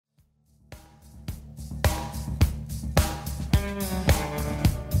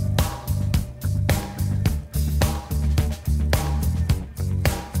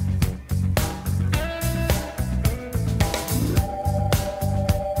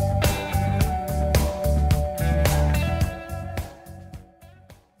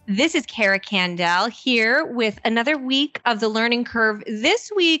This is Kara Candell here with another week of the Learning Curve. This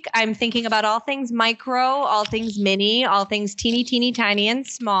week, I'm thinking about all things micro, all things mini, all things teeny, teeny, tiny, and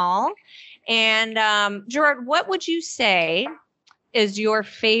small. And Gerard, what would you say is your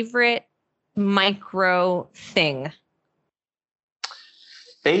favorite micro thing?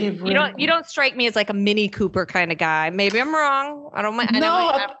 Favorite? You don't strike me as like a Mini Cooper kind of guy. Maybe I'm wrong. I don't mind.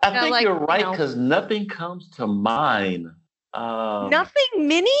 No, I think like, you're right because nothing comes to mind. Nothing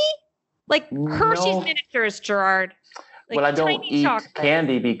mini? Like Hershey's miniatures, Gerard. Like well, I don't eat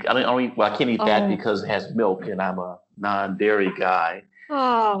candy. I can't eat that because it has milk, and I'm a non-dairy guy.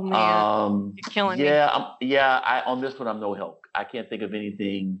 Oh man, you're killing me. On this one, I'm no help. I can't think of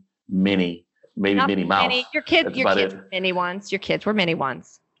anything mini. Maybe Minnie Mouse. Your kids were mini ones. Your kids were mini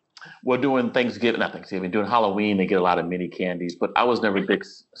ones. Well, doing doing Halloween, they get a lot of mini candies. But I was never a big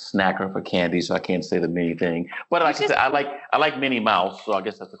snacker for candy, so I can't say the mini thing. But like I said, I like Minnie Mouse, so I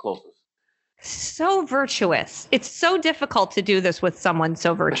guess that's the closest. So virtuous. It's so difficult to do this with someone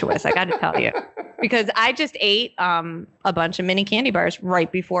so virtuous. I got to tell you, because I just ate a bunch of mini candy bars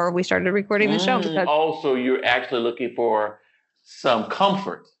right before we started recording the show. So you're actually looking for some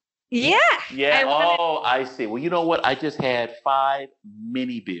comfort. Yeah. Yeah. I see. Well, you know what? I just had 5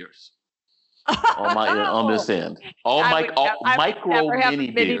 mini beers on this end. Micro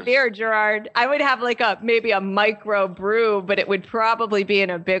mini beer, Gerard. I would have like maybe a micro brew, but it would probably be in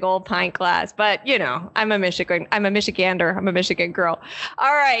a big old pint glass. But I'm a Michigander. I'm a Michigan girl.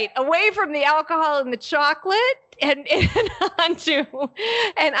 All right, away from the alcohol and the chocolate, and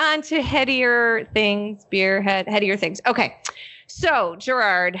onto headier things, headier things. Okay. So,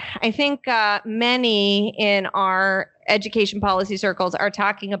 Gerard, I think many in our education policy circles are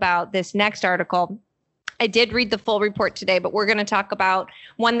talking about this next article. I did read the full report today, but we're going to talk about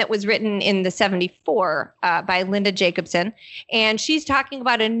one that was written in the 74 by Linda Jacobson. And she's talking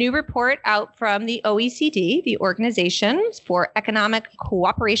about a new report out from the OECD, the Organization for Economic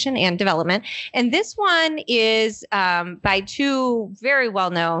Cooperation and Development. And this one is by two very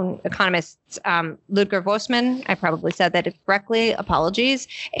well-known economists, Ludger Vosman, I probably said that incorrectly, apologies,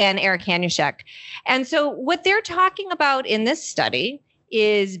 and Eric Hanushek. And so what they're talking about in this study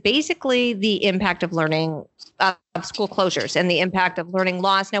is basically the impact of learning of school closures and the impact of learning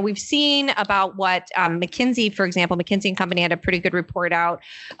loss. Now, we've seen about what McKinsey, for example, McKinsey & Company had a pretty good report out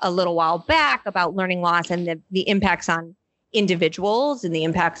a little while back about learning loss and the impacts on individuals and the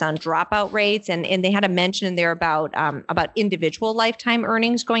impacts on dropout rates. And they had a mention in there about individual lifetime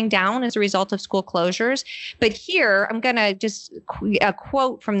earnings going down as a result of school closures. But here, I'm going to just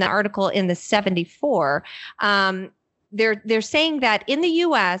quote from the article in the 74. They're saying that in the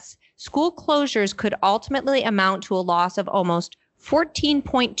U.S., school closures could ultimately amount to a loss of almost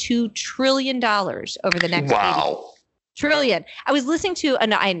 $14.2 trillion over the next 80 trillion. I was listening to,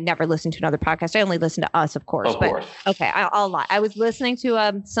 and I never listened to another podcast. I only listen to us, of course. Okay, I'll lie. I was listening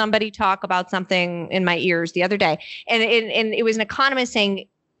to somebody talk about something in my ears the other day, and it was an economist saying,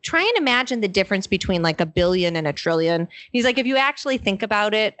 try and imagine the difference between like a billion and a trillion. He's like, if you actually think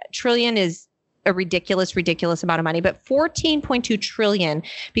about it, a trillion is a ridiculous amount of money, but 14.2 trillion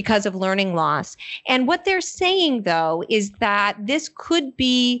because of learning loss. And what they're saying, though, is that this could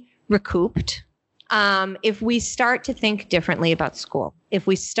be recouped if we start to think differently about school, if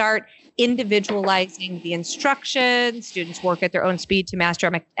we start individualizing the instruction, students work at their own speed to master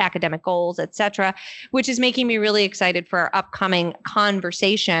academic goals, et cetera, which is making me really excited for our upcoming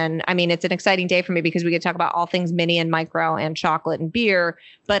conversation. I mean, it's an exciting day for me because we get to talk about all things mini and micro and chocolate and beer,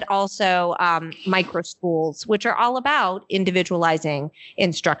 but also micro schools, which are all about individualizing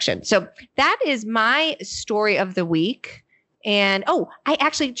instruction. So that is my story of the week. And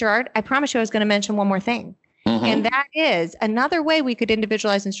Gerard, I promised you I was going to mention one more thing. Mm-hmm. And that is another way we could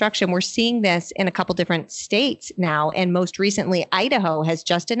individualize instruction. We're seeing this in a couple different states now. And most recently, Idaho has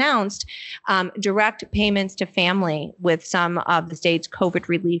just announced direct payments to family with some of the state's COVID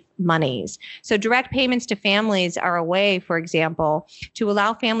relief monies. So direct payments to families are a way, for example, to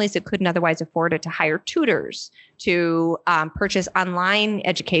allow families that couldn't otherwise afford it to hire tutors, to purchase online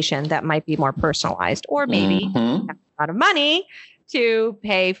education that might be more personalized, or maybe a lot of money to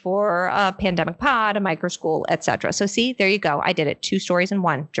pay for a pandemic pod, a microschool, et cetera. So see, there you go. I did it. 2 stories in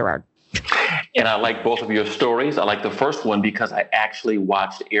one, Gerard. And I like both of your stories. I like the first one because I actually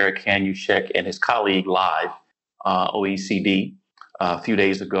watched Eric Hanushek and his colleague live, OECD, a few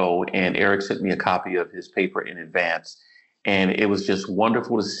days ago. And Eric sent me a copy of his paper in advance. And it was just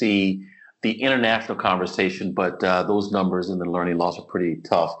wonderful to see the international conversation, but those numbers in the learning loss are pretty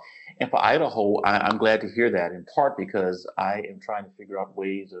tough. And for Idaho, I'm glad to hear that, in part because I am trying to figure out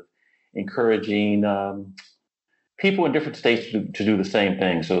ways of encouraging people in different states to do the same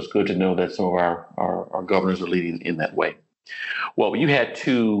thing. So it's good to know that some of our governors are leading in that way. Well, you had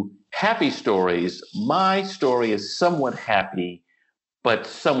two happy stories. My story is somewhat happy, but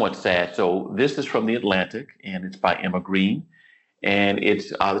somewhat sad. So this is from The Atlantic, and it's by Emma Green. And it's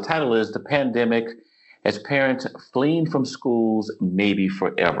the title is "The Pandemic as Parents Fleeing from Schools Maybe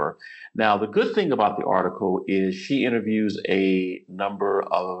Forever." Now, the good thing about the article is she interviews a number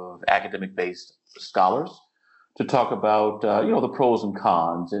of academic-based scholars to talk about, the pros and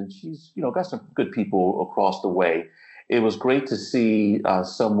cons. And she's, got some good people across the way. It was great to see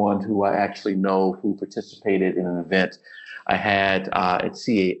someone who I actually know who participated in an event I had at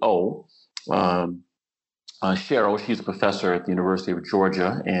CAO. Cheryl, she's a professor at the University of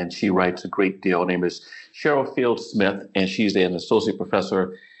Georgia, and she writes a great deal. Her name is Cheryl Field Smith, and she's an associate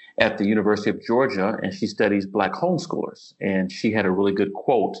professor at the University of Georgia, and she studies Black homeschoolers. And she had a really good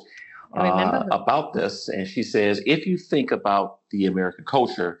quote about this. And she says, if you think about the American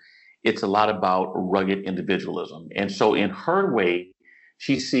culture, it's a lot about rugged individualism. And so in her way,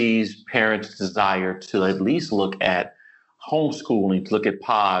 she sees parents' desire to at least look at homeschooling, to look at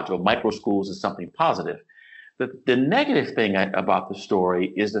pods or microschools as something positive. The negative thing about the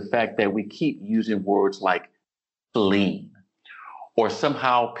story is the fact that we keep using words like fleeing, or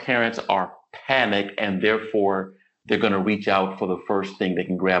somehow parents are panicked and therefore they're going to reach out for the first thing they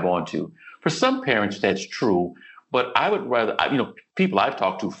can grab onto. For some parents, that's true, but I would rather, people I've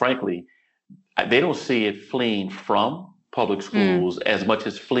talked to, frankly, they don't see it fleeing from public schools as much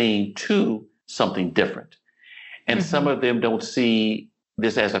as fleeing to something different. And some of them don't see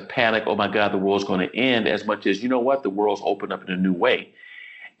this as a panic, oh my God, the world's going to end, as much as, the world's opened up in a new way.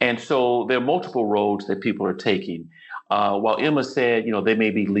 And so there are multiple roads that people are taking. While Emma said, they may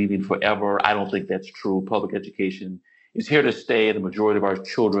be leaving forever, I don't think that's true. Public education is here to stay. The majority of our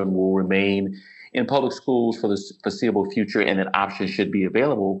children will remain in public schools for the foreseeable future, and that option should be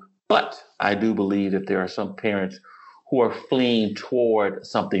available. But I do believe that there are some parents who are fleeing toward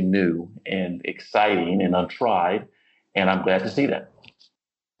something new and exciting and untried, and I'm glad to see that.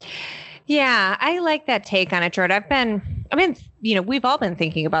 Yeah, I like that take on it, Jordan. We've all been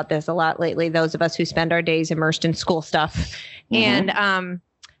thinking about this a lot lately, those of us who spend our days immersed in school stuff. And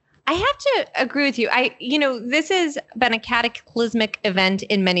I have to agree with you. This has been a cataclysmic event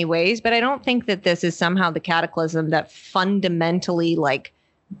in many ways, but I don't think that this is somehow the cataclysm that fundamentally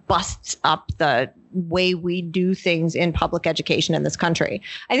busts up the way we do things in public education in this country.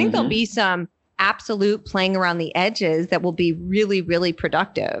 I think there'll be some absolute playing around the edges that will be really, really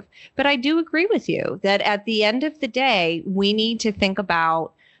productive. But I do agree with you that at the end of the day, we need to think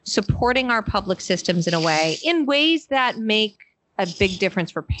about supporting our public systems in ways that make a big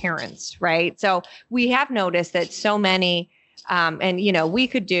difference for parents, right? So we have noticed that so many, we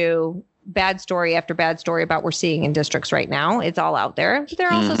could do bad story after bad story about what we're seeing in districts right now. It's all out there. But there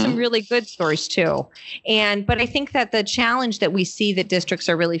are also some really good stories too. But I think that the challenge that we see that districts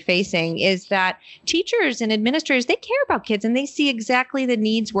are really facing is that teachers and administrators, they care about kids and they see exactly the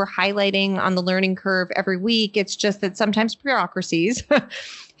needs we're highlighting on the learning curve every week. It's just that sometimes bureaucracies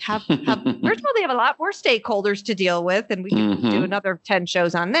have first of all, they have a lot more stakeholders to deal with, and we can do another 10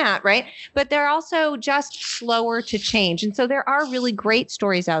 shows on that, right? But they're also just slower to change. And so there are really great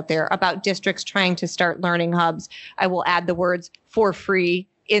stories out there about districts trying to start learning hubs. I will add the words "for free"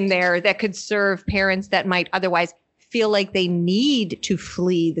 in there that could serve parents that might otherwise feel like they need to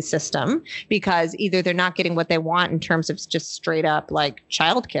flee the system because either they're not getting what they want in terms of just straight up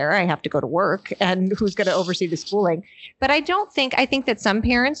childcare. I have to go to work, and who's going to oversee the schooling? But I think that some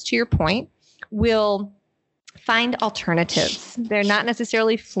parents, to your point, will find alternatives. They're not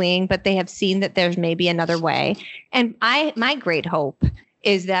necessarily fleeing, but they have seen that there's maybe another way. And my great hope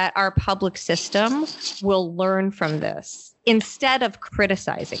is that our public system will learn from this instead of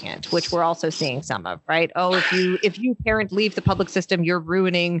criticizing it, which we're also seeing some of, right? Oh, if you parent leave the public system, you're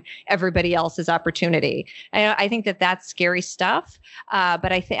ruining everybody else's opportunity. I think that that's scary stuff.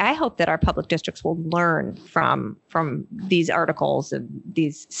 But I hope that our public districts will learn from these articles and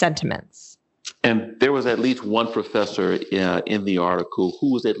these sentiments. And there was at least one professor in the article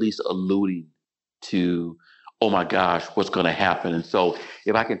who was at least alluding to, oh my gosh, what's going to happen? And so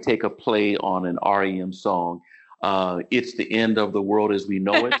if I can take a play on an REM song, it's the end of the world as we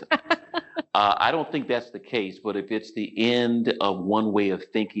know it. I don't think that's the case, but if it's the end of one way of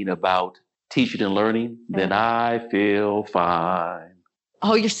thinking about teaching and learning, then I feel fine.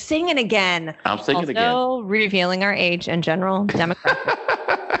 Oh, you're singing again. I'm singing again. Also revealing our age and general demographic.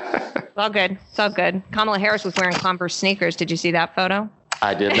 It's all good. It's all good. Kamala Harris was wearing Converse sneakers. Did you see that photo?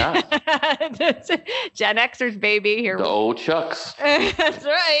 I did not. Gen Xers, baby. Here. The old Chucks. That's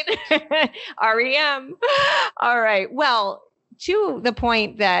right. REM. All right. Well, to the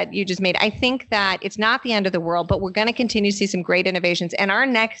point that you just made, I think that it's not the end of the world, but we're going to continue to see some great innovations. And our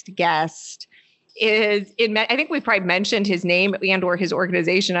next guest is I think we've probably mentioned his name and or his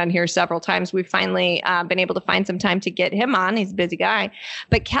organization on here several times. We've finally been able to find some time to get him on. He's a busy guy.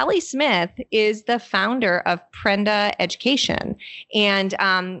 But Kelly Smith is the founder of Prenda Education. And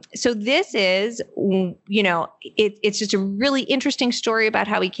so this is, it's just a really interesting story about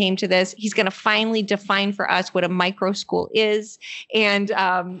how he came to this. He's going to finally define for us what a micro school is. And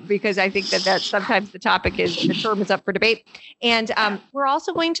because I think that sometimes the topic is, the term is up for debate. And we're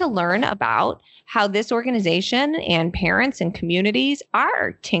also going to learn about how this organization and parents and communities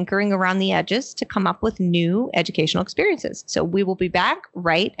are tinkering around the edges to come up with new educational experiences. So we will be back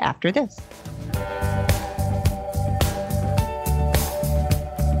right after this.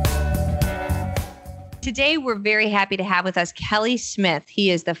 Today, we're very happy to have with us Kelly Smith. He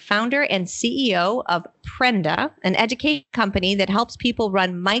is the founder and CEO of Prenda, an education company that helps people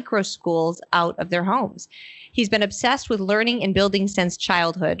run micro schools out of their homes. He's been obsessed with learning and building since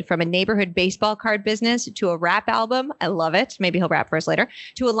childhood, from a neighborhood baseball card business to a rap album. I love it. Maybe he'll rap for us later.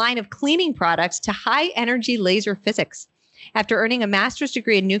 To a line of cleaning products to high energy laser physics. After earning a master's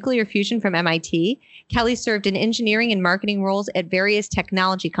degree in nuclear fusion from MIT, Kelly served in engineering and marketing roles at various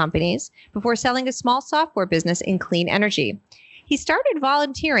technology companies before selling a small software business in clean energy. He started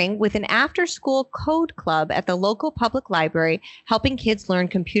volunteering with an after-school code club at the local public library, helping kids learn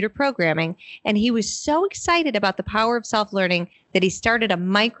computer programming. And he was so excited about the power of self-learning that he started a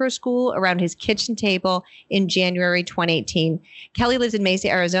micro school around his kitchen table in January 2018. Kelly lives in Mesa,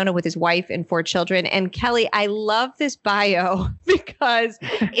 Arizona with his wife and 4 children. And Kelly, I love this bio because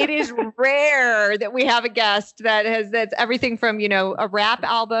it is rare that we have a guest that's everything from, a rap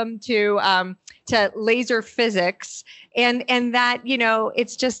album to laser physics. And that,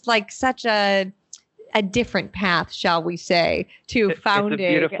 it's just like such a different path, shall we say, to founding it's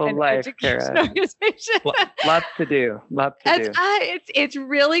a beautiful life, Kara. Lots to do. It's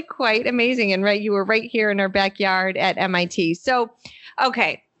really quite amazing. And you were right here in our backyard at MIT. So,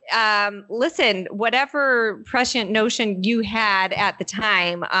 okay. Listen, whatever prescient notion you had at the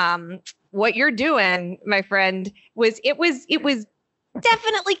time, what you're doing, my friend, was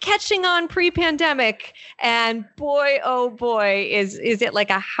definitely catching on pre-pandemic, and boy, oh boy, is it like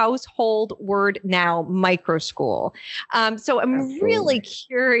a household word now, micro school. So I'm Absolutely. really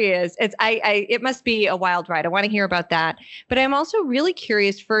curious. It must be a wild ride. I want to hear about that, but I'm also really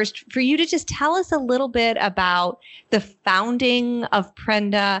curious first for you to just tell us a little bit about the founding of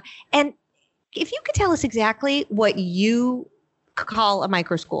Prenda, and if you could tell us exactly what you call a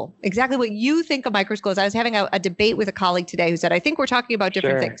micro school, exactly what you think a micro school is. I was having a debate with a colleague today who said, I think we're talking about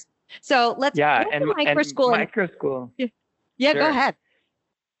different things. So let's micro school. Yeah, Sure. Go ahead.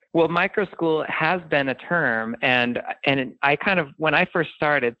 Well, micro school has been a term, and I kind of, when I first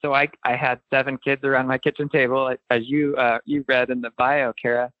started, so I had 7 kids around my kitchen table, as you read in the bio,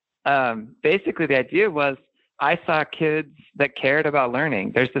 Kara. Basically, the idea was I saw kids that cared about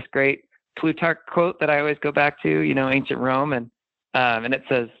learning. There's this great Plutarch quote that I always go back to, ancient Rome, and it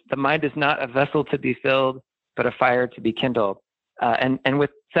says, "The mind is not a vessel to be filled, but a fire to be kindled." And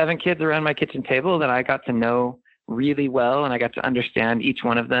with 7 kids around my kitchen table that I got to know really well, and I got to understand each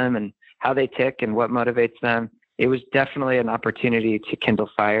one of them and how they tick and what motivates them, it was definitely an opportunity to kindle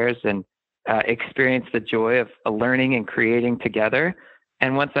fires and experience the joy of learning and creating together.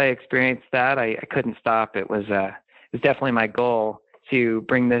 And once I experienced that, I couldn't stop. It was definitely my goal to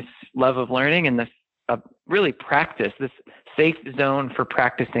bring this love of learning and this really practice, this safe zone for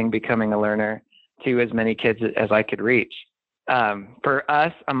practicing becoming a learner to as many kids as I could reach. For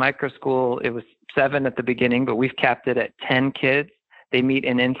us, a micro school, it was 7 at the beginning, but we've capped it at 10 kids. They meet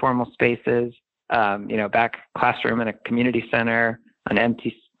in informal spaces, back classroom in a community center, an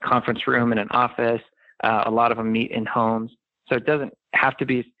empty conference room in an office. A lot of them meet in homes. So it doesn't have to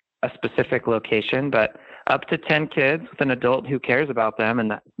be a specific location, but up to 10 kids with an adult who cares about them.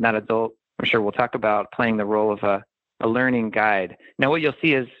 And that adult, I'm sure we'll talk about, playing the role of a learning guide. Now, what you'll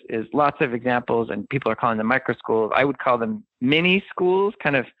see is lots of examples, and people are calling them micro schools. I would call them mini schools,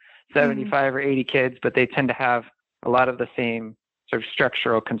 kind of 75 or 80 kids, but they tend to have a lot of the same sort of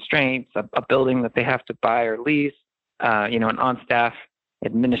structural constraints, a building that they have to buy or lease, an on-staff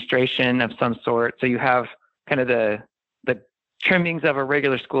administration of some sort. So you have kind of the trimmings of a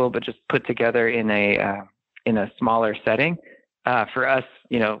regular school, but just put together in a smaller setting. for us,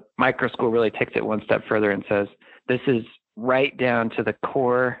 Microschool really takes it one step further and says, this is right down to the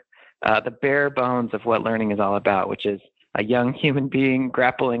core, the bare bones of what learning is all about, which is a young human being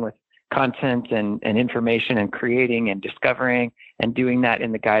grappling with content and information and creating and discovering and doing that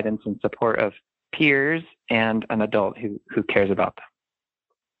in the guidance and support of peers and an adult who cares about them.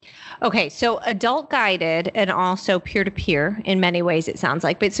 Okay, so adult guided and also peer-to-peer in many ways, it sounds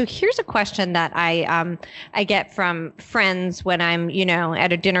like. But so here's a question that I get from friends when I'm,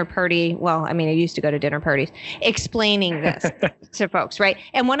 at a dinner party. Well, I used to go to dinner parties, explaining this to folks, right?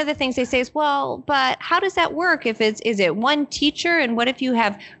 And one of the things they say is, well, but how does that work? Is it one teacher? And what if you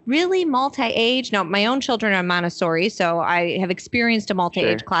have really multi-age? Now, my own children are Montessori, so I have experienced a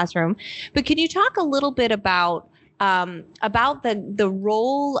multi-age classroom. But can you talk a little bit about the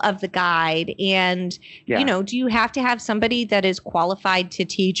role of the guide and, do you have to have somebody that is qualified to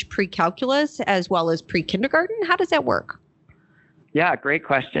teach pre-calculus as well as pre-kindergarten? How does that work? Yeah, great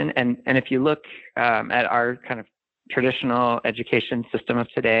question. And if you look at our kind of traditional education system of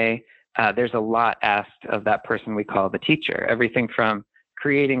today, there's a lot asked of that person we call the teacher. Everything from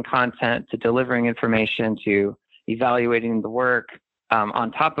creating content to delivering information to evaluating the work,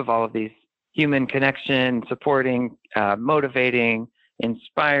 on top of all of these human connection, supporting, motivating,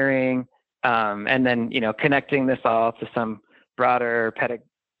 inspiring, and then, connecting this all to some broader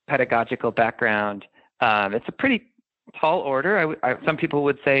pedagogical background. It's a pretty tall order. Some people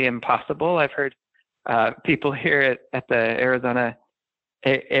would say impossible. I've heard people here at the Arizona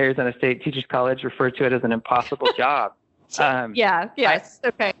State Teachers College refer to it as an impossible job.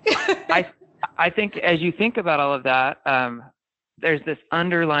 Okay. I think as you think about all of that, there's this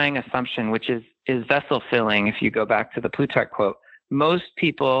underlying assumption, which is vessel filling. If you go back to the Plutarch quote, most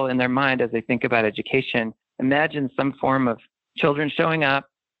people in their mind, as they think about education, imagine some form of children showing up,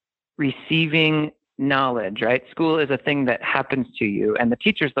 receiving knowledge, right? School is a thing that happens to you, and the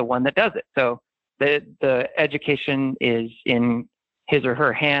teacher's the one that does it. So the education is in his or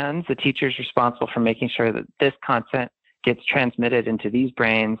her hands. The teacher's responsible for making sure that this content gets transmitted into these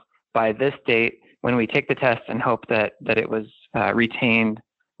brains by this date, when we take the test and hope that it was retained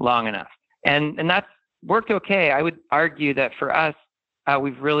long enough. And that's worked okay. I would argue that for us,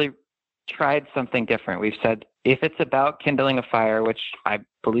 we've really tried something different. We've said, if it's about kindling a fire, which I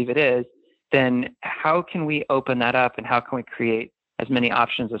believe it is, then how can we open that up and how can we create as many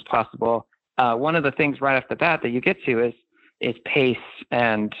options as possible? One of the things right off the bat that you get to is pace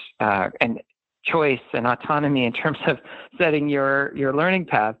and choice and autonomy in terms of setting your learning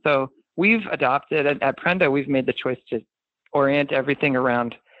path. So we've adopted at Prenda, we've made the choice to orient everything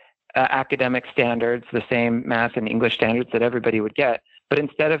around academic standards, the same math and English standards that everybody would get. But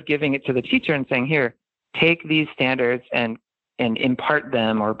instead of giving it to the teacher and saying, here, take these standards and impart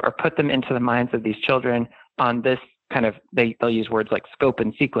them or put them into the minds of these children on this kind of, they'll use words like scope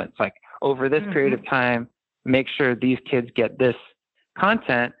and sequence, like over this period of time, make sure these kids get this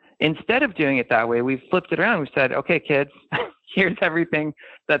content. Instead of doing it that way, we've flipped it around. We've said, okay, kids, here's everything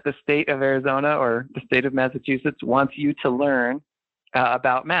that the state of Arizona or the state of Massachusetts wants you to learn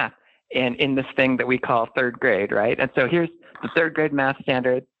about math and in this thing that we call third grade, right? And so here's the third grade math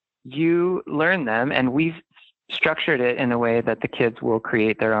standard. You learn them, and we've structured it in a way that the kids will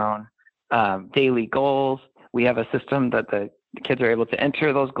create their own daily goals. We have a system that the kids are able to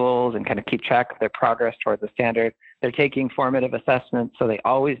enter those goals and kind of keep track of their progress towards the standard. They're taking formative assessments, so they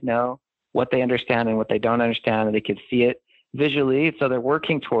always know what they understand and what they don't understand, and they can see it visually. So they're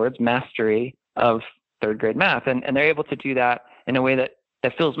working towards mastery of third grade math, and they're able to do that in a way that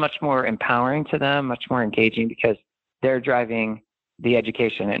feels much more empowering to them, much more engaging, because they're driving the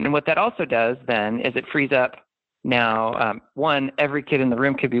education. And what that also does then is it frees up now, one, every kid in the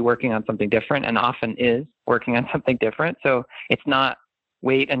room could be working on something different and often is working on something different. So it's not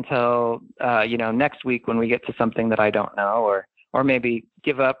wait until, next week when we get to something that I don't know, or maybe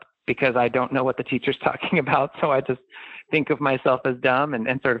give up because I don't know what the teacher's talking about. So I just think of myself as dumb and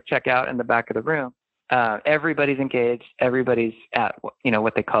sort of check out in the back of the room. Everybody's engaged. Everybody's at,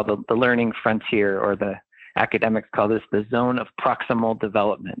 what they call the learning frontier, or the academics call this the zone of proximal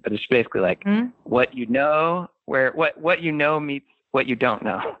development. But it's basically like what you know, what you know meets what you don't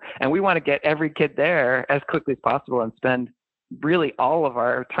know. And we want to get every kid there as quickly as possible and spend really all of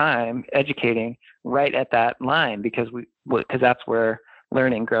our time educating right at that line, because that's where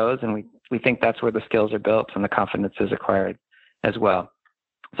learning grows, and we think that's where the skills are built and the confidence is acquired as well.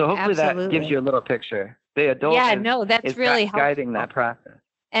 So hopefully that gives you a little picture. The adult that's really guiding that process.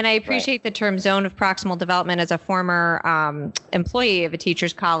 And I appreciate the term zone of proximal development. As a former employee of a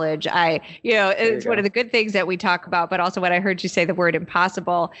teacher's college, it's one of the good things that we talk about, but also when I heard you say the word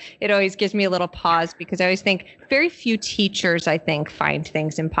impossible, it always gives me a little pause, because I always think very few teachers, I think, find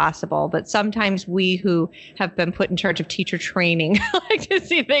things impossible, but sometimes we who have been put in charge of teacher training like to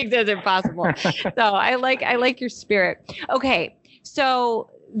see things as impossible. So I like your spirit. Okay. So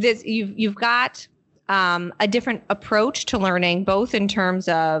you've got a different approach to learning, both in terms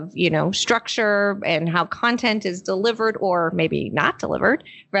of, structure and how content is delivered or maybe not delivered,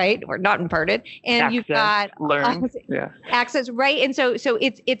 right? Or not imparted. And access, you've got access, right? And so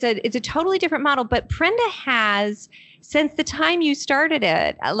it's a totally different model, but Prenda has, since the time you started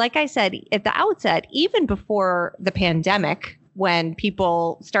it, like I said at the outset, even before the pandemic, when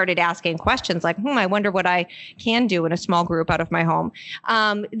people started asking questions like, I wonder what I can do in a small group out of my home.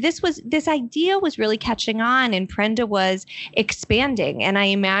 This idea was really catching on, and Prenda was expanding. And I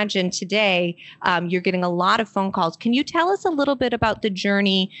imagine today you're getting a lot of phone calls. Can you tell us a little bit about the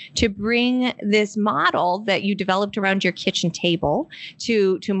journey to bring this model that you developed around your kitchen table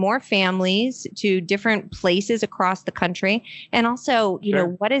to more families, to different places across the country? And also,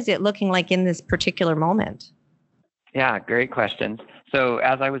 what is it looking like in this particular moment? Yeah, great questions. So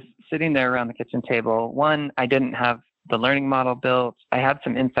as I was sitting there around the kitchen table, one, I didn't have the learning model built. I had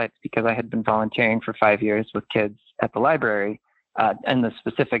some insights because I had been volunteering for 5 years with kids at the library in the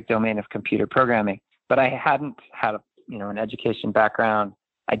specific domain of computer programming, but I hadn't had an education background.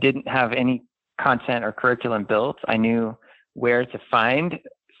 I didn't have any content or curriculum built. I knew where to find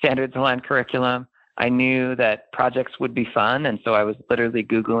standards aligned curriculum. I knew that projects would be fun, and so I was literally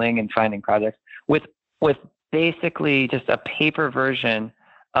Googling and finding projects with basically just a paper version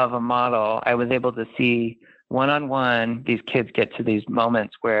of a model. I was able to see one-on-one these kids get to these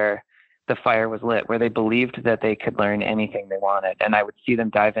moments where the fire was lit, where they believed that they could learn anything they wanted. And I would see them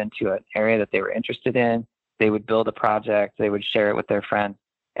dive into an area that they were interested in. They would build a project. They would share it with their friends.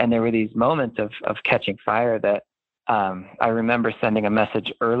 And there were these moments of catching fire that I remember sending a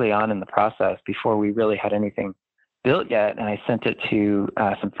message early on in the process before we really had anything built yet. And I sent it to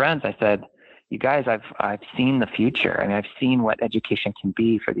some friends. I said, you guys, I've seen the future. I mean, I've seen what education can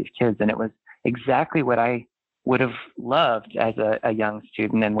be for these kids. And it was exactly what I would have loved as a young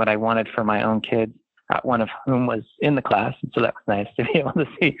student and what I wanted for my own kids, one of whom was in the class. And so that was nice to be able to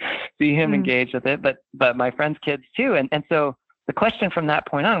see him engage with it, but my friends' kids too. And so the question from that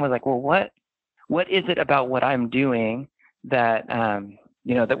point on was like, well, what is it about what I'm doing that,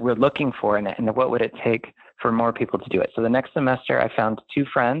 that we're looking for, and what would it take for more people to do it? So the next semester I found 2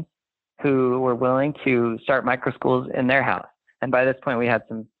 friends who were willing to start microschools in their house. And by this point, we had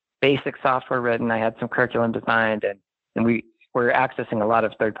some basic software written. I had some curriculum designed, and we were accessing a lot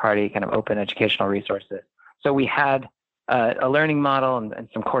of third-party kind of open educational resources. So we had a learning model and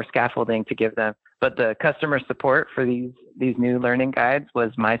some core scaffolding to give them. But the customer support for these new learning guides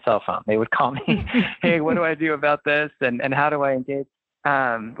was my cell phone. They would call me, hey, what do I do about this? And how do I engage?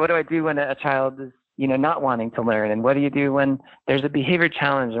 What do I do when a child is not wanting to learn? And what do you do when there's a behavior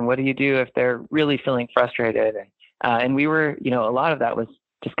challenge? And what do you do if they're really feeling frustrated? And we were, a lot of that was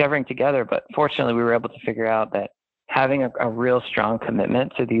discovering together, but fortunately we were able to figure out that having a real strong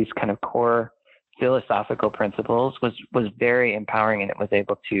commitment to these kind of core philosophical principles was very empowering, and it was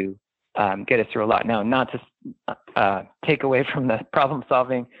able to get us through a lot. Now, not to take away from the problem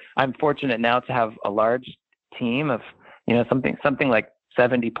solving, I'm fortunate now to have a large team of, something like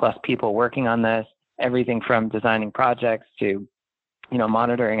 70 plus people working on this. Everything from designing projects to,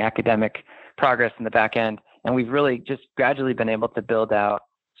 monitoring academic progress in the back end. And we've really just gradually been able to build out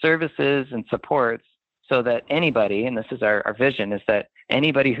services and supports so that anybody, and this is our vision, is that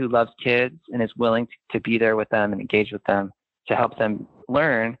anybody who loves kids and is willing to be there with them and engage with them to help them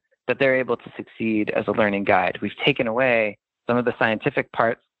learn, that they're able to succeed as a learning guide. We've taken away some of the scientific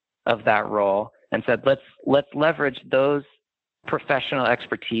parts of that role and said, let's leverage those professional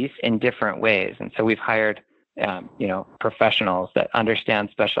expertise in different ways. And so we've hired, professionals that understand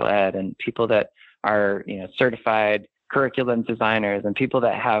special ed, and people that are, certified curriculum designers, and people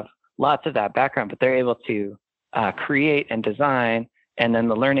that have lots of that background, but they're able to create and design. And then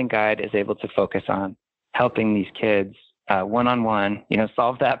the learning guide is able to focus on helping these kids one-on-one,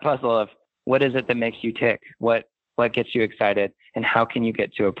 solve that puzzle of what is it that makes you tick? What gets you excited? And how can you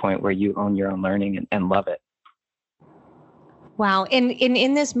get to a point where you own your own learning and love it? Wow.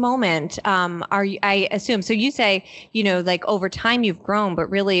 In this moment, I assume, so you say, like over time you've grown, but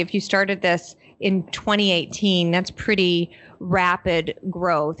really if you started this in 2018, that's pretty rapid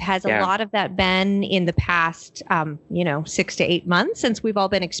growth. Has a lot of that been in the past, 6 to 8 months since we've all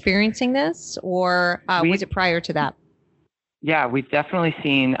been experiencing this, or was it prior to that? Yeah, we've definitely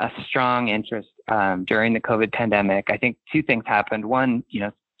seen a strong interest during the COVID pandemic. I think two things happened. One,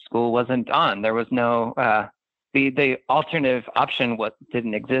 school wasn't on. There was no the alternative option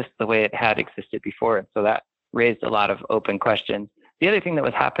didn't exist the way it had existed before, and so that raised a lot of open questions. The other thing that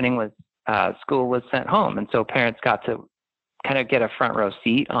was happening was school was sent home, and so parents got to kind of get a front row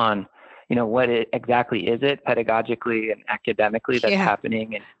seat on what exactly is it pedagogically and academically that's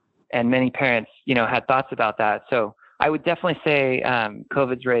happening, and many parents had thoughts about that. So I would definitely say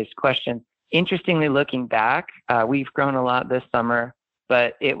COVID's raised questions. Interestingly, looking back, we've grown a lot this summer,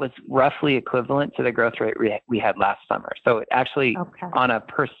 but it was roughly equivalent to the growth rate we had last summer. So it actually, on a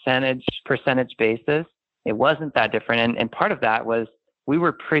percentage basis, it wasn't that different. And part of that was we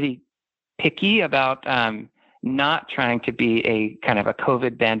were pretty picky about not trying to be a kind of a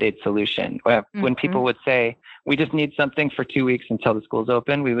COVID Band-Aid solution. When people would say, we just need something for 2 weeks until the school's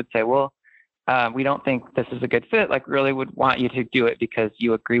open, we would say, well, we don't think this is a good fit. Like, really would want you to do it because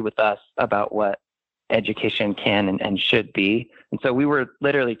you agree with us about what education can and should be. And so we were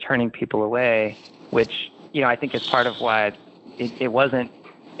literally turning people away, which, I think is part of why it wasn't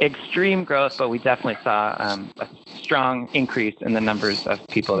extreme growth, but we definitely saw a strong increase in the numbers of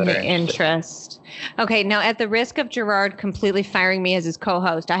people that are interested. Okay, now at the risk of Gerard completely firing me as his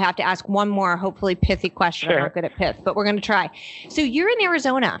co-host, I have to ask one more, hopefully pithy question. Sure. I'm not good at pith, but we're going to try. So you're in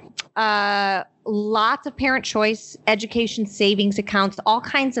Arizona. Lots of parent choice, education savings accounts, all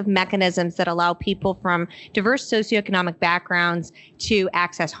kinds of mechanisms that allow people from diverse socioeconomic backgrounds to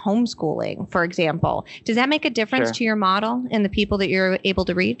access homeschooling, for example. Does that make a difference to your model and the people that you're able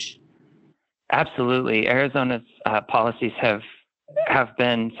to reach? Absolutely. Arizona's policies have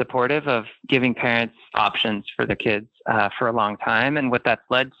been supportive of giving parents options for their kids for a long time. And what that's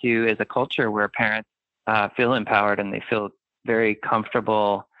led to is a culture where parents feel empowered and they feel very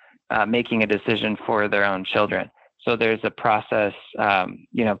comfortable making a decision for their own children. So there's a process,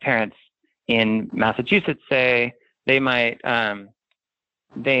 parents in Massachusetts say they might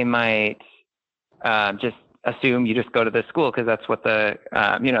just assume you just go to this school because that's what the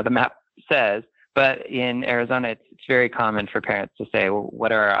map says. But in Arizona, it's very common for parents to say, well,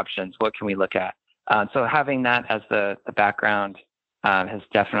 what are our options? What can we look at? So having that as the background has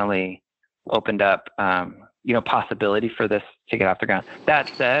definitely opened up, possibility for this to get off the ground. That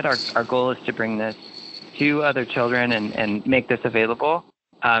said, our goal is to bring this to other children and make this available.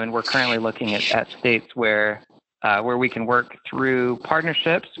 And we're currently looking at states where we can work through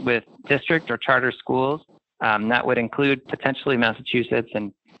partnerships with district or charter schools. That would include potentially Massachusetts,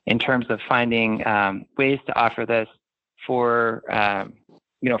 and in terms of finding ways to offer this for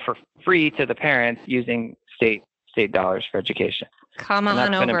free to the parents using state dollars for education. Come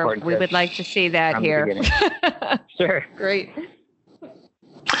on over. We would like to see that here. Sure. Great.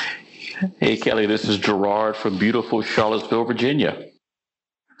 Hey, Kelly, this is Gerard from beautiful Charlottesville, Virginia.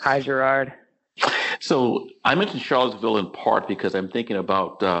 Hi, Gerard. So I mentioned Charlottesville in part because I'm thinking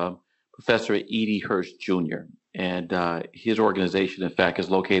about Professor E.D. Hurst Jr., and his organization, in fact, is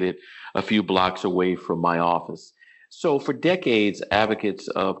located a few blocks away from my office. So for decades, advocates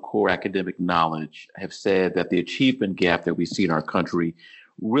of core academic knowledge have said that the achievement gap that we see in our country,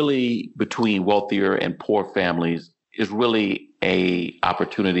 really between wealthier and poor families, is really a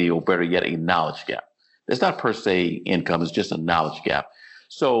opportunity, or better yet, a knowledge gap. It's not per se income, it's just a knowledge gap.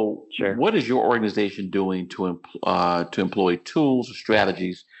 So what is your organization doing to employ tools or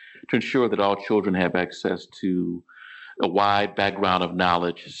strategies to ensure that all children have access to a wide background of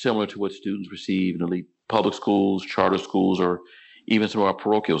knowledge, similar to what students receive in elite public schools, charter schools, or even some of our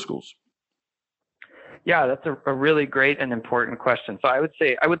parochial schools? Yeah, that's a really great and important question. So I would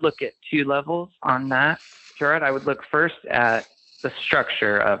say I would look at two levels on that, Gerard. I would look first at the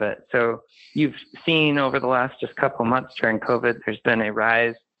structure of it. So you've seen over the last just couple months during COVID, there's been a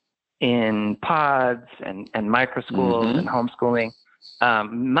rise in pods and microschools and homeschooling.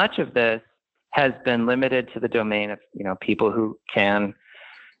 Much of this has been limited to the domain of people who can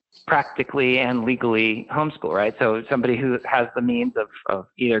practically and legally homeschool, right? So somebody who has the means of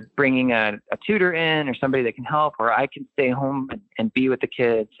either bringing a tutor in, or somebody that can help, or I can stay home and be with the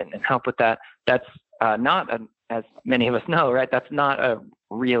kids and help with that. That's not, as many of us know, right? That's not a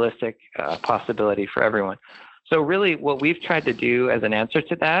realistic possibility for everyone. So really what we've tried to do as an answer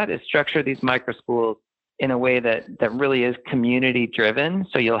to that is structure these microschools in a way that really is community driven.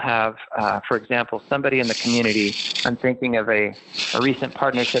 So you'll have, for example, somebody in the community. I'm thinking of a recent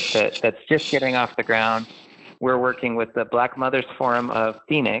partnership that's just getting off the ground. We're working with the Black Mothers Forum of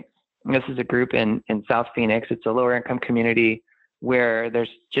Phoenix. And this is a group in South Phoenix. It's a lower income community where there's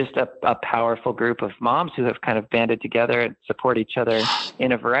just a powerful group of moms who have kind of banded together and support each other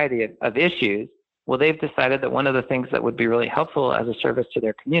in a variety of issues. Well, they've decided that one of the things that would be really helpful as a service to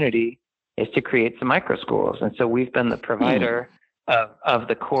their community is to create some micro schools. And so we've been the provider of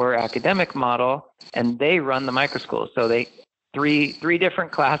the core academic model, and they run the micro schools. So they three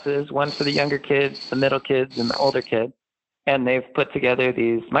different classes, one for the younger kids, the middle kids, and the older kids. And they've put together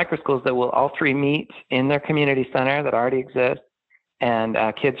these micro schools that will all three meet in their community center that already exists. And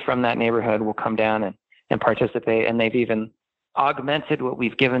kids from that neighborhood will come down and participate. And they've even augmented what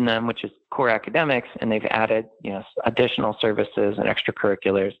we've given them, which is core academics, and they've added, additional services and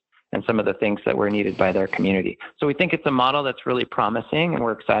extracurriculars and some of the things that were needed by their community. So we think it's a model that's really promising, and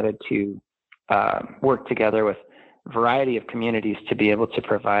we're excited to work together with a variety of communities to be able to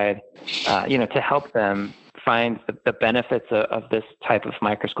provide, to help them find the benefits of this type of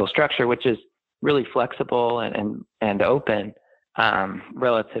microschool structure, which is really flexible and open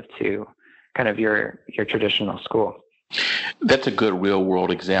relative to kind of your traditional school. That's a good real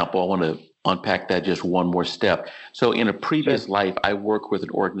world example. I want to unpack that just one more step. So in a previous life, I worked with an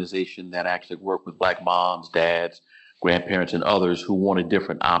organization that actually worked with Black moms, dads, grandparents, and others who wanted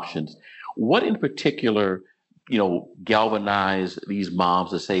different options. What in particular, galvanized these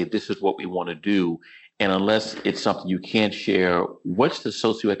moms to say, this is what we want to do? And unless it's something you can't share, what's the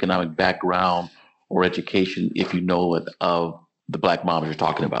socioeconomic background or education, if you know it, of the Black moms you're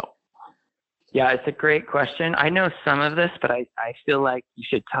talking about? Yeah, it's a great question. I know some of this, but I feel like you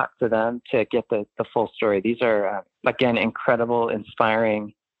should talk to them to get the full story. These are, again, incredible,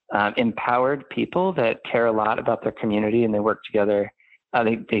 inspiring, empowered people that care a lot about their community, and they work together.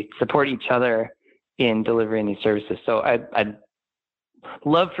 They support each other in delivering these services. So I'd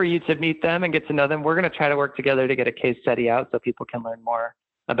love for you to meet them and get to know them. We're going to try to work together to get a case study out so people can learn more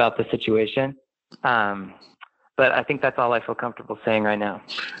about the situation. But I think that's all I feel comfortable saying right now.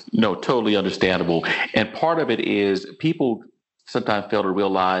 No, totally understandable. And part of it is people sometimes fail to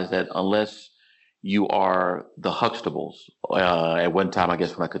realize that unless you are the Huxtables, at one time, I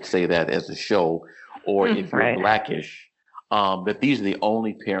guess when I could say that as a show, or if you're Blackish, that these are the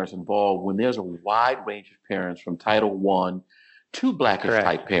only parents involved, when there's a wide range of parents from Title I to Blackish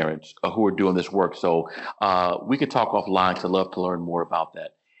type parents who are doing this work. So we could talk offline, because I'd love to learn more about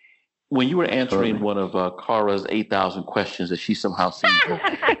that. When you were answering one of Kara's 8,000 questions that she somehow seemed to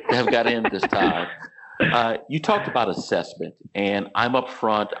have got in this time, you talked about assessment. And I'm up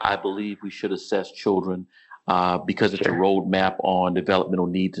front. I believe we should assess children because it's a roadmap on developmental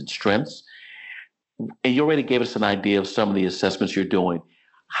needs and strengths. And you already gave us an idea of some of the assessments you're doing.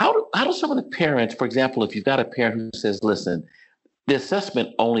 How do some of the parents, for example, if you've got a parent who says, listen, the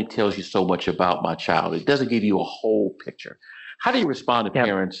assessment only tells you so much about my child. It doesn't give you a whole picture. How do you respond to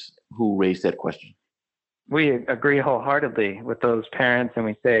parents who raise that question? We agree wholeheartedly with those parents, and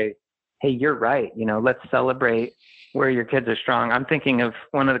we say, hey, you're right. Let's celebrate where your kids are strong. I'm thinking of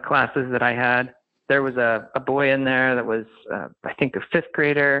one of the classes that I had. There was a boy in there that was, I think, a fifth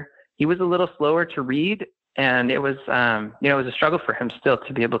grader. He was a little slower to read, and it was, it was a struggle for him still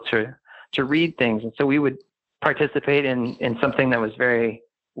to be able to read things. And so we would participate in something that was very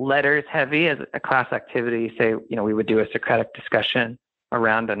letters heavy as a class activity. Say, we would do a Socratic discussion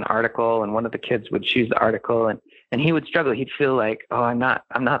around an article, and one of the kids would choose the article, and he would struggle. He'd feel like, oh, I'm not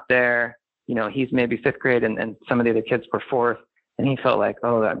there. He's maybe fifth grade, and some of the other kids were fourth, and he felt like,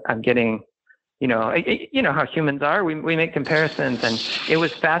 oh, I'm getting, how humans are. We make comparisons, and it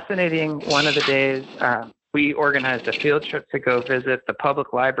was fascinating. One of the days, we organized a field trip to go visit the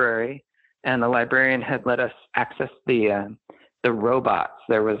public library, and the librarian had let us access the robots.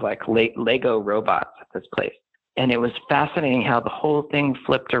 There was like Lego robots at this place. And it was fascinating how the whole thing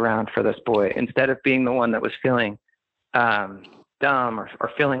flipped around for this boy. Instead of being the one that was feeling dumb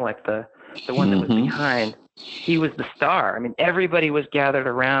or feeling like the one that was behind, he was the star. I mean, everybody was gathered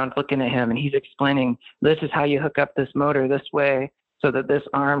around looking at him, and he's explaining, this is how you hook up this motor this way so that this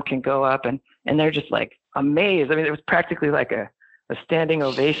arm can go up. And they're just like amazed. I mean, it was practically like a standing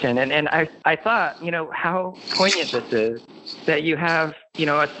ovation. And I thought, how poignant this is, that you have,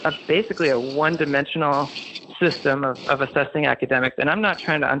 basically a one-dimensional system of assessing academics. And I'm not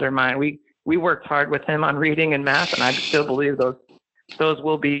trying to undermine. We worked hard with him on reading and math, and I still believe those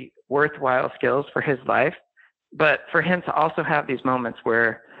will be worthwhile skills for his life. But for him to also have these moments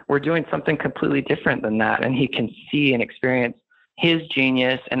where we're doing something completely different than that, and he can see and experience his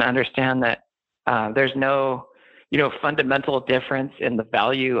genius and understand that there's no fundamental difference in the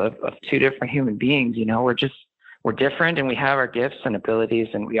value of two different human beings. We're different, and we have our gifts and abilities,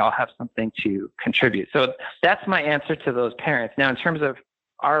 and we all have something to contribute. So that's my answer to those parents. Now, in terms of,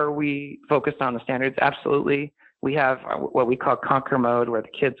 are we focused on the standards? Absolutely. We have what we call conquer mode, where the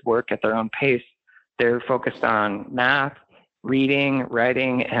kids work at their own pace. They're focused on math, reading,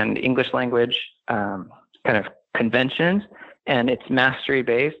 writing, and English language kind of conventions, and it's mastery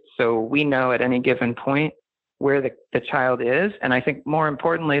based. So we know at any given point where the child is. And I think more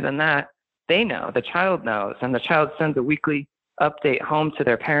importantly than that, they know, the child knows, and the child sends a weekly update home to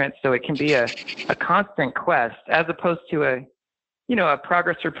their parents. So it can be a constant quest, as opposed to a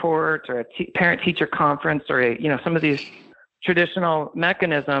progress report or a parent-teacher conference, or some of these traditional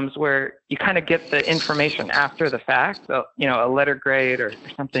mechanisms where you kind of get the information after the fact. So, a letter grade or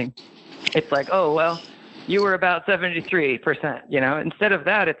something. It's like, oh, well, you were about 73%, Instead of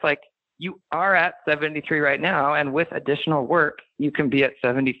that, it's like, you are at 73 right now, and with additional work, you can be at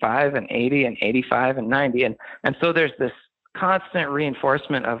 75 and 80 and 85 and 90. And so there's this constant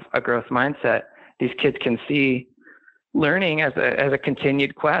reinforcement of a growth mindset. These kids can see learning as a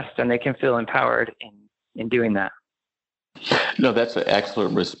continued quest, and they can feel empowered in doing that. No, that's an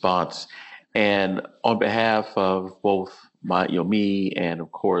excellent response. And on behalf of both me and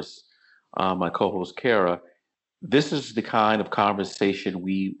of course my co-host Kara, this is the kind of conversation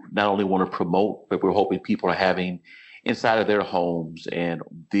we not only want to promote, but we're hoping people are having inside of their homes and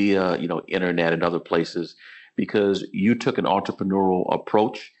via internet and other places, because you took an entrepreneurial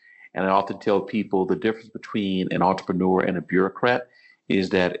approach. And I often tell people the difference between an entrepreneur and a bureaucrat is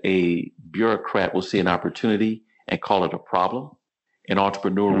that a bureaucrat will see an opportunity and call it a problem. An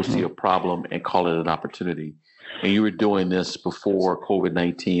entrepreneur will see a problem and call it an opportunity. And you were doing this before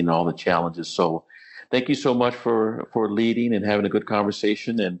COVID-19 and all the challenges. So thank you so much for leading and having a good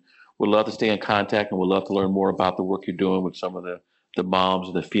conversation. And we'd love to stay in contact, and we'd love to learn more about the work you're doing with some of the moms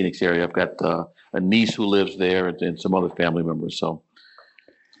in the Phoenix area. I've got a niece who lives there and some other family members. So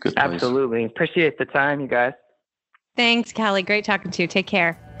good place. Absolutely. Appreciate the time, you guys. Thanks, Kelly. Great talking to you. Take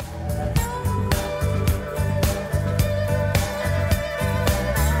care.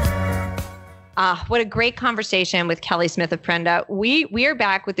 What a great conversation with Kelly Smith of Prenda. We are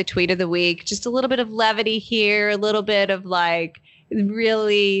back with the tweet of the week. Just a little bit of levity here, a little bit of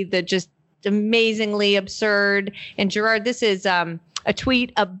really the just amazingly absurd. And Gerard, this is a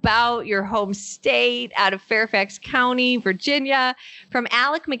tweet about your home state out of Fairfax County, Virginia, from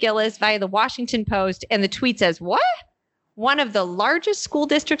Alec McGillis via the Washington Post. And the tweet says, what? One of the largest school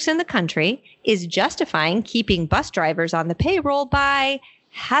districts in the country is justifying keeping bus drivers on the payroll by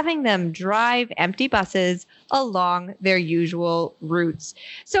having them drive empty buses along their usual routes.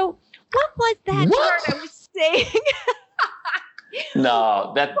 So what was that, Gerard, I was saying?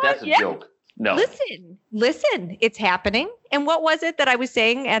 No, that's a joke. No. Listen, it's happening. And what was it that I was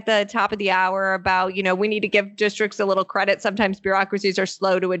saying at the top of the hour about, we need to give districts a little credit. Sometimes bureaucracies are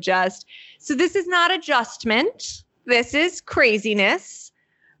slow to adjust. So this is not adjustment. This is craziness.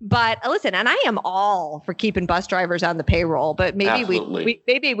 But listen, and I am all for keeping bus drivers on the payroll, but maybe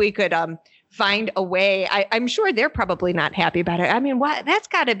we could find a way. I'm sure they're probably not happy about it. I mean, that's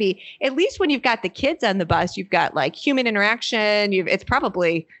got to be, at least when you've got the kids on the bus, you've got human interaction. It's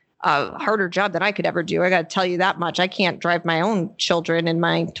probably a harder job than I could ever do. I got to tell you that much. I can't drive my own children in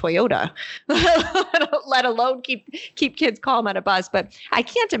my Toyota, let alone keep kids calm on a bus. But I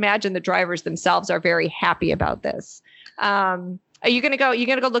can't imagine the drivers themselves are very happy about this. Are you gonna go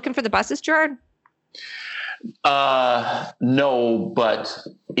looking for the buses, Gerard? No, but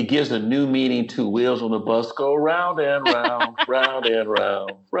it gives a new meaning to wheels on the bus go round and round, round and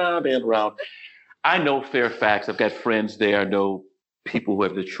round, round and round. I know Fairfax. I've got friends there. I know people who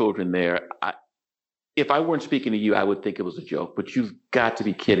have their children there. If I weren't speaking to you, I would think it was a joke, but you've got to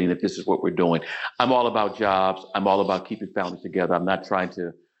be kidding that this is what we're doing. I'm all about jobs. I'm all about keeping families together. I'm not trying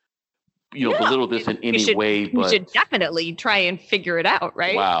to belittle this in any way, but you should definitely try and figure it out,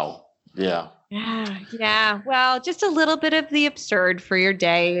 right? Wow. Yeah. Yeah. Well, just a little bit of the absurd for your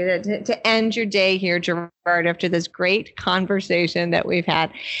day to end your day here, Gerard, after this great conversation that we've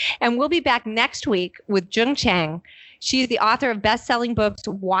had. And we'll be back next week with Jung Chang. She's the author of best-selling books,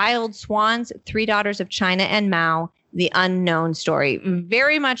 Wild Swans, Three Daughters of China and Mao, The Unknown Story.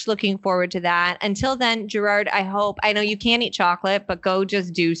 Very much looking forward to that. Until then, Gerard, I know you can't eat chocolate, but go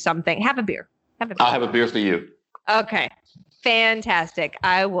just do something. Have a beer. I'll have a beer for you. Okay. Fantastic.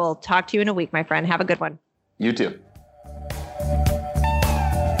 I will talk to you in a week, my friend. Have a good one. You too.